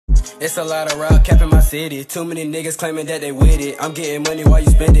It's a lot of rap cap in my city. Too many niggas claiming that they with it. I'm getting money while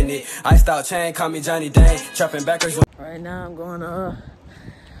you spending it. Iced out chain, call me Johnny Dang. Trapping backwards. Right now I'm going to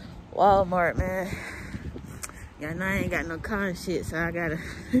Walmart, man. Yeah, now I ain't got no car and shit, so I gotta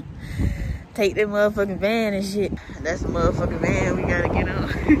take that motherfucking van and shit. That's the motherfucking van we gotta get on.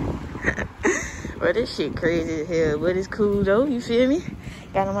 But this shit crazy as hell, but it's cool though, you feel me?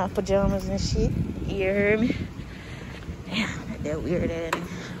 Got on my pajamas and shit. You heard me? Damn, that weird ass.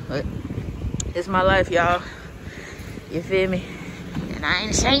 But it's my life, y'all. You feel me? And I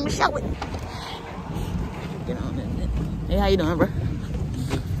ain't ashamed to show it. Get on that. Hey, how you doing, bro?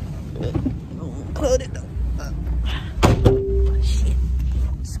 Close it though. Shit.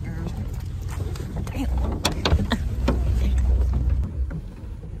 Damn.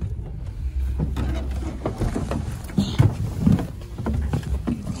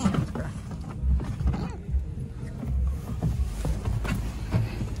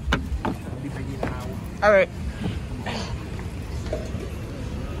 All right.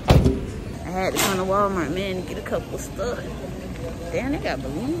 I had to come to Walmart, man, to get a couple of stuff. Damn, they got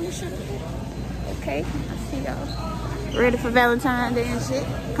balloons and shit. Okay, I see y'all. Ready for Valentine's Day and shit?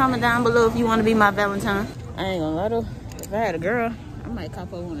 Comment down below if you want to be my Valentine. I ain't gonna lie though. If I had a girl, I might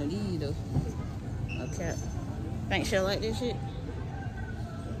cop her one of these though. Okay. Think she'll like this shit?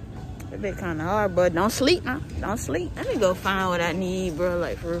 That bit kind of hard, but don't sleep now. Don't sleep. Let me go find what I need, bro.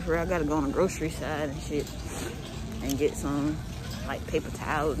 Like, for real, I gotta go on the grocery side and shit. And get some, like, paper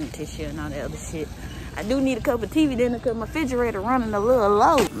towels and tissue and all that other shit. I do need a cup of TV then because my refrigerator running a little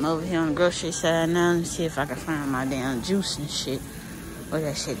low. I'm over here on the grocery side now and see if I can find my damn juice and shit. Where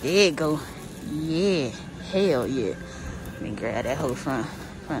that shit did go. Yeah. Hell yeah. Let me grab that whole front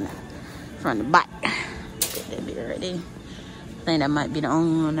the bike. Put that bit right there. I think that might be the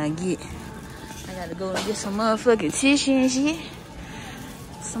only one I get. I gotta go and get some motherfucking tissue and shit.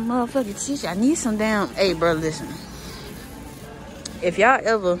 Some motherfucking tissue. I need some damn. Hey, bro, listen. If y'all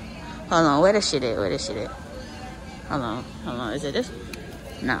ever. Hold on, where that shit at? Where that shit at? Hold on. Is it this one?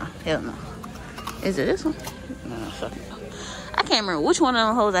 Nah, hell no. Is it this one? No, fuck it. I can't remember which one of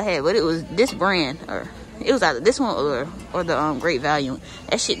them hoes I had, but it was this brand. Or it was either this one or the Great Value.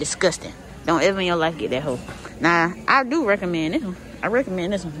 That shit disgusting. Don't ever in your life get that hoe. Nah, I do recommend this one. I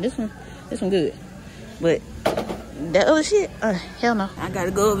recommend this one. This one good. But that other shit, hell no. I gotta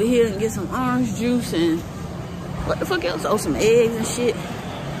go over here and get some orange juice and what the fuck else? Oh, some eggs and shit.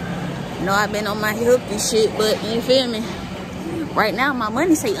 You know, I've been on my healthy shit, but you feel me? Right now, my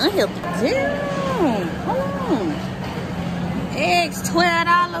money say unhealthy. Damn, hold on. Eggs, $12.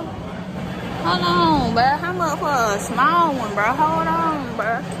 Hold on, bro. How much for a small one, bro? Hold on,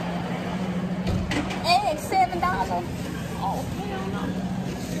 bro. Eggs, $7. Oh, hell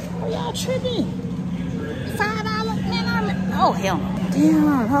no. Are y'all tripping? $5? Man, oh, hell no.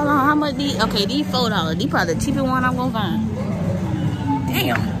 Damn, hold on. How much these? Okay, these $4. These probably the cheapest one I'm gonna find.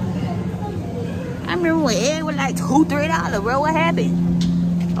 Damn. I remember when egg was like $2, $3, bro. What happened?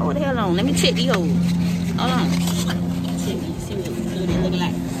 Hold the hell on. Let me check these hoes. Hold on. See what they look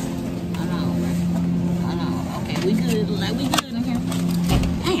like. Hold on. Okay, we good. Look like we good in here.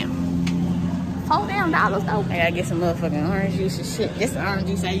 Damn. $4 damn though. I gotta get some motherfucking orange juice and shit. That's the orange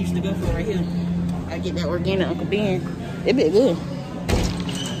juice I used to go for right here. I get that organic Uncle Ben. It be good.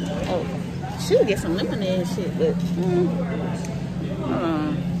 Oh, should get some lemonade and shit, but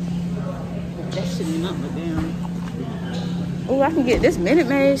that shit is not but damn. Oh, I can get this Minute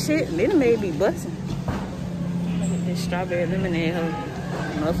Maid shit. Minute Maid be busting. I get this strawberry lemonade hoe.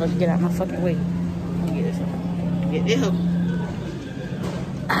 Motherfucker, get out my fucking way. Let me get this one. Get this hoe.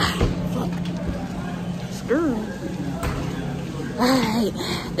 Ah, fuck. Screw. Alright,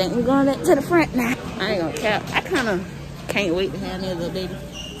 think we're going back to the front now. I ain't gonna cap. I kind of can't wait to have that little baby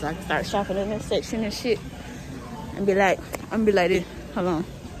so I can start shopping in this section and shit. And be like, I'm be like this. Hold on.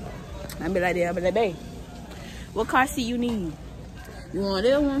 I'll be like, babe, what car seat you need? You want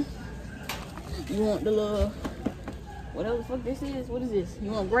that one? You want the little, whatever the fuck this is? What is this?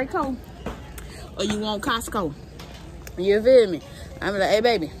 You want Graco? Or you want Costco? You feel me? I'm like, hey,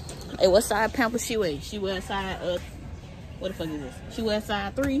 baby, hey, what size Pampers she wear? She wear a size, what the fuck is this? She wear a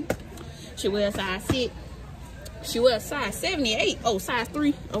size 3. She wear a size 6. She wear a size 78. Oh, size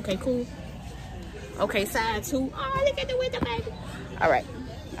 3. Okay, cool. Okay, size 2. Oh, look at the window, baby. All right,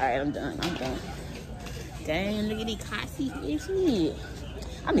 I'm done. Damn, look at these car seats and shit.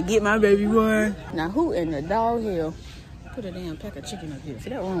 I'm gonna get my baby one. Now, who in the dog hell put a damn pack of chicken up here? See,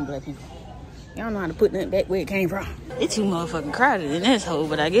 that wrong, black people. Y'all know how to put that back where it came from. It's too motherfucking crowded in this hole,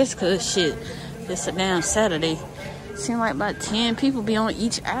 but I guess cause shit, it's a damn Saturday. Seem like about 10 people be on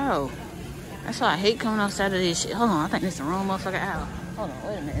each aisle. That's why I hate coming on Saturday shit. Hold on, I think this is the wrong motherfucking aisle. Hold on,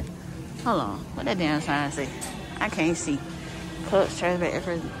 wait a minute. Hold on. What that damn sign say? I can't see. Cups, trash bag,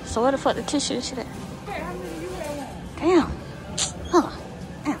 everything. So where the fuck the tissue and shit at? Damn. Hold on.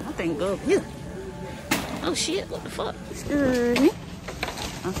 Damn, I think go up here. Oh shit, what the fuck? Excuse me.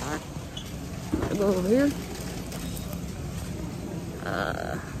 I'm sorry. I go over here.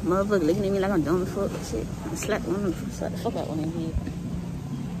 Motherfucker looking at me like I'm dumb as fuck. Shit. I slapped one of them. Slap the fuck out one in here.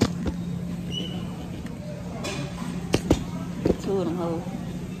 Two of them hoes.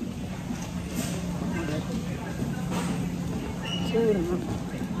 Two of them hoes.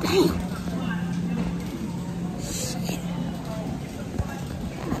 Damn. Shit.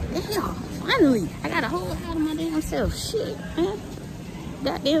 God damn. Finally. I got a whole lot of my damn self. Shit, man.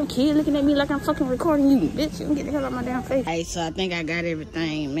 Goddamn kid looking at me like I'm fucking recording you. Bitch, you can get the hell out of my damn face. Alright, so I think I got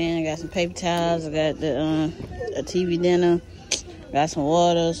everything, man. I got some paper towels. I got the a TV dinner. Got some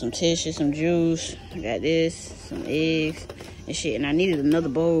water, some tissue, some juice. I got this, some eggs and shit. And I needed another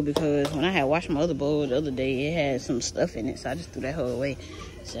bowl because when I had washed my other bowl the other day, it had some stuff in it. So I just threw that whole away.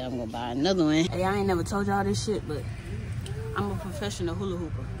 So I'm gonna buy another one. Hey, I ain't never told y'all this shit, but I'm a professional hula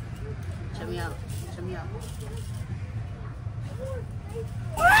hooper. Check me out. Check me out.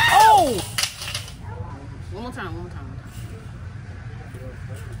 Oh! One more time, one more time.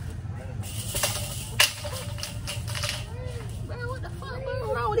 Bro, what the fuck, bro?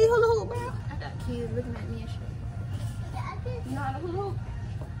 What's wrong with these hula hoop, bro? I got kids looking at me and shit. You know how to hula hoop?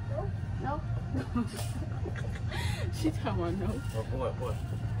 No? No? She talking about no. Oh, boy.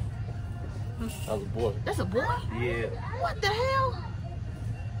 That was a boy. That's a boy? Yeah. What the hell?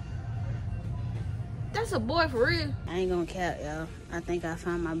 That's a boy for real. I ain't gonna cap, y'all. I think I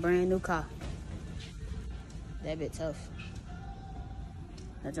found my brand new car. That bit tough.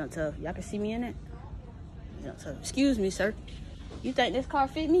 That junk tough. Y'all can see me in it? That junk tough. Excuse me, sir. You think this car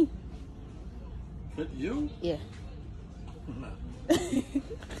fit me? Fit you? Yeah. No. You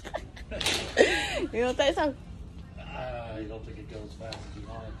don't think so? I don't think it goes fast as you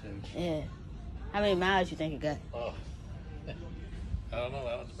want it to. Yeah. How many miles you think it got? Oh. I don't know.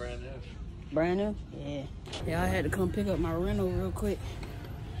 That was brand new. Brand new? Yeah. Yeah, I had to come pick up my rental real quick.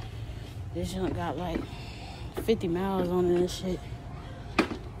 This junk got like 50 miles on it and shit.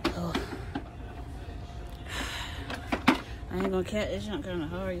 Oh. I ain't gonna catch this junk kind of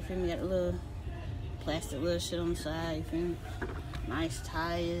hard, you feel me? Got a little plastic little shit on the side, you feel me? Nice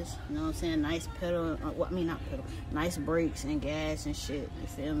tires, you know what I'm saying? Nice pedal, well, I mean not pedal. Nice brakes and gas and shit, you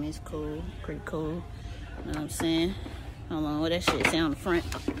feel me? It's cool, pretty cool. You know what I'm saying? Hold on, what that shit say on the front?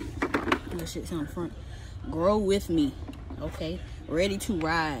 That shit's on the front. Grow with me. Okay. Ready to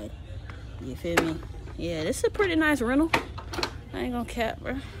ride. You feel me? Yeah, this is a pretty nice rental. I ain't gonna cap,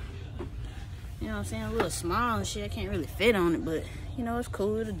 bro. You know what I'm saying? A little small and shit. I can't really fit on it, but you know, it's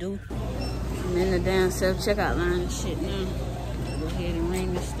cool to do. I'm in the damn self-checkout line and shit now. Go ahead and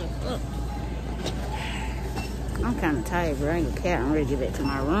ring this stuff up. I'm kind of tired, bro. I ain't gonna cap. I'm ready to get back to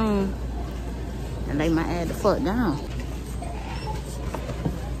my room and lay my ass the fuck down.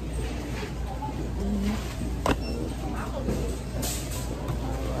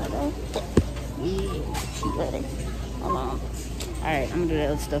 Ready. Hold on. Alright, I'm gonna do that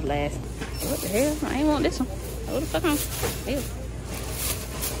other stuff last. What the hell? I ain't want this one. Hold the fuck on. Ew.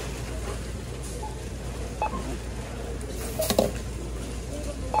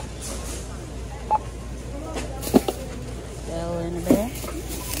 Go in the bag.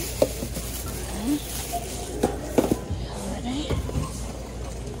 Okay.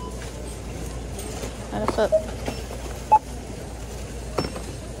 How the fuck?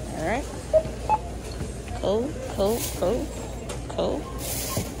 Alright. Cool.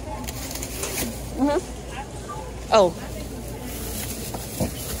 Oh.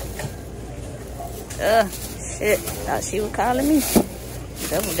 Shit. Thought she was calling me.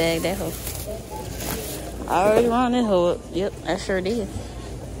 Double bag that hoe. I already run this hoe up. Yep, I sure did.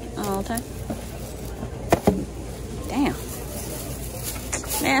 All the time. Damn.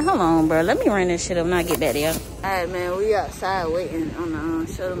 Man, hold on, bro. Let me run this shit up when I get back to y'all. Alright, man. We outside waiting on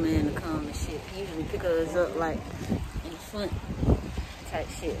the shuttle man to come and shit. He usually pick us up, like, in the front type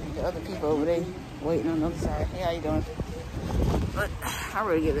shit. The other people over there waiting on the other side. Hey, how you doing? But I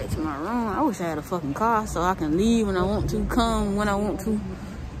ready to get back to my room. I wish I had a fucking car so I can leave when I want to, come when I want to,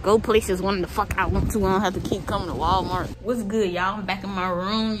 go places when the fuck I want to. I don't have to keep coming to Walmart. What's good, y'all? I'm back in my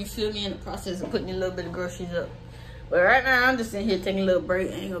room. You feel me? In the process of putting a little bit of groceries up. But right now, I'm just in here taking a little break.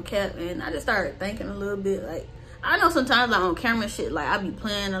 I ain't gonna cap. And I just started thinking a little bit. Like, I know sometimes, like, on camera shit, like, I be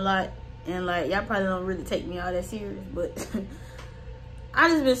playing a lot. And, like, y'all probably don't really take me all that serious. But I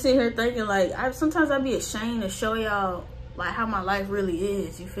just been sitting here thinking, like, sometimes I be ashamed to show y'all, like, how my life really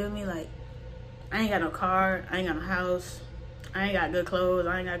is. You feel me? Like, I ain't got no car. I ain't got no house. I ain't got good clothes,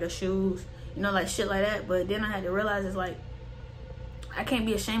 I ain't got good shoes, you know, like shit like that. But then I had to realize it's like, I can't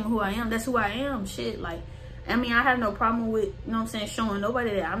be ashamed of who I am. That's who I am, shit. Like, I mean, I have no problem with, you know what I'm saying, showing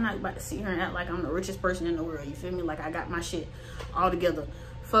nobody that I'm not about to sit here and act like I'm the richest person in the world, you feel me? Like, I got my shit all together.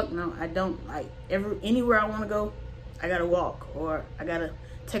 Fuck no, I don't. Like, anywhere I want to go, I gotta walk, or I gotta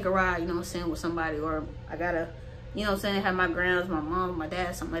take a ride, you know what I'm saying, with somebody, or I gotta, you know what I'm saying, have my grands, my mom, my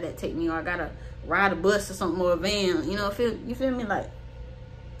dad, something like that take me, or I gotta ride a bus or something, or a van, you know, you feel me? Like,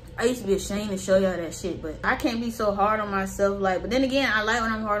 I used to be ashamed to show y'all that shit, but I can't be so hard on myself. Like, but then again, I like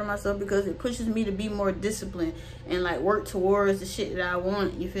when I'm hard on myself because it pushes me to be more disciplined and like work towards the shit that I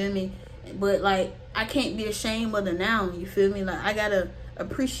want, you feel me? But like, I can't be ashamed of the now, you feel me? Like, I gotta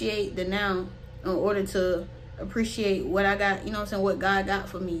appreciate the now in order to appreciate what I got, you know what I'm saying, what God got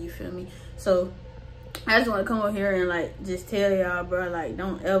for me, you feel me? So I just want to come over here and like just tell y'all, bro, like,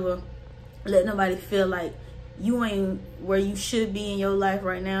 don't ever let nobody feel like you ain't where you should be in your life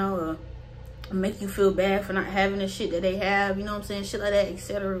right now, or make you feel bad for not having the shit that they have, you know what I'm saying, shit like that,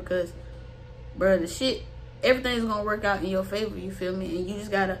 etc. Because, bro, the shit, everything's gonna work out in your favor, you feel me? And you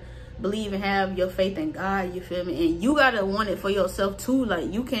just gotta believe and have your faith in God, you feel me? And you gotta want it for yourself too.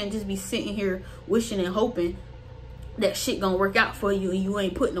 Like, you can't just be sitting here wishing and hoping that shit gonna work out for you and you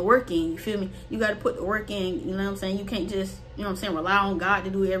ain't putting the work in, you feel me? You gotta put the work in, you know what I'm saying? You can't just, you know what I'm saying, rely on God to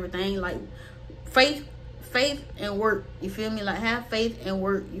do everything. Like, faith and work, you feel me? Like, have faith and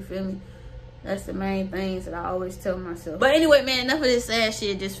work, you feel me? That's the main things that I always tell myself. But anyway, man, enough of this sad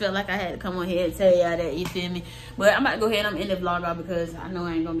shit. Just felt like I had to come on here and tell y'all that, you feel me? But I'm about to go ahead and I'm end the vlog out because I know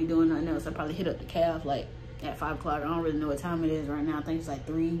I ain't gonna be doing nothing else. I probably hit up the calf like at 5 o'clock. I don't really know what time it is right now. I think it's like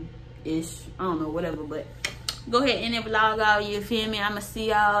 3-ish. I don't know, whatever. But go ahead and end the vlog out, you feel me? I'ma see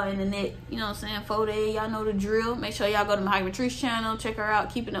y'all in the next, you know what I'm saying, 4 days. Y'all know the drill. Make sure y'all go to my Patrice channel. Check her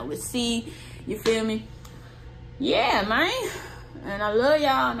out. Keeping Up with C. You feel me? Yeah, man. And I love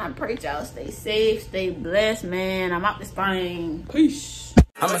y'all, and I pray y'all stay safe, stay blessed, man. I'm out this thing. Peace.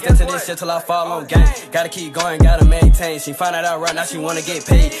 I'ma stick to this shit till I fall on game. Gotta keep going, gotta maintain. She find it out right now, she wanna get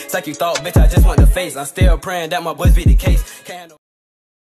paid. It's like you thought, bitch, I just want the face. I'm still praying that my boys beat the case. Can't